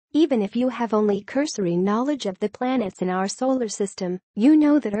Even if you have only cursory knowledge of the planets in our solar system, you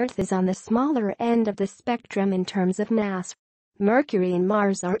know that Earth is on the smaller end of the spectrum in terms of mass. Mercury and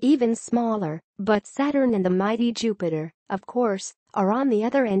Mars are even smaller, but Saturn and the mighty Jupiter, of course, are on the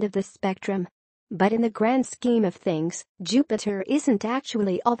other end of the spectrum. But in the grand scheme of things, Jupiter isn't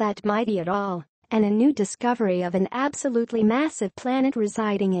actually all that mighty at all, and a new discovery of an absolutely massive planet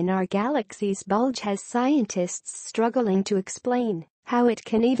residing in our galaxy's bulge has scientists struggling to explain how it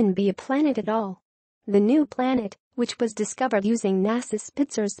can even be a planet at all. The new planet, which was discovered using NASA's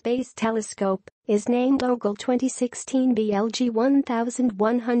Spitzer space telescope, is named Ogle 2016 BLG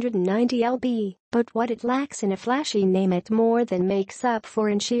 1190 LB, but what it lacks in a flashy name it more than makes up for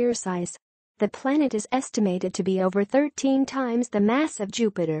in sheer size. The planet is estimated to be over 13 times the mass of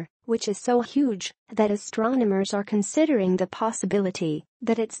Jupiter, which is so huge that astronomers are considering the possibility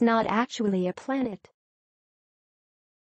that it's not actually a planet.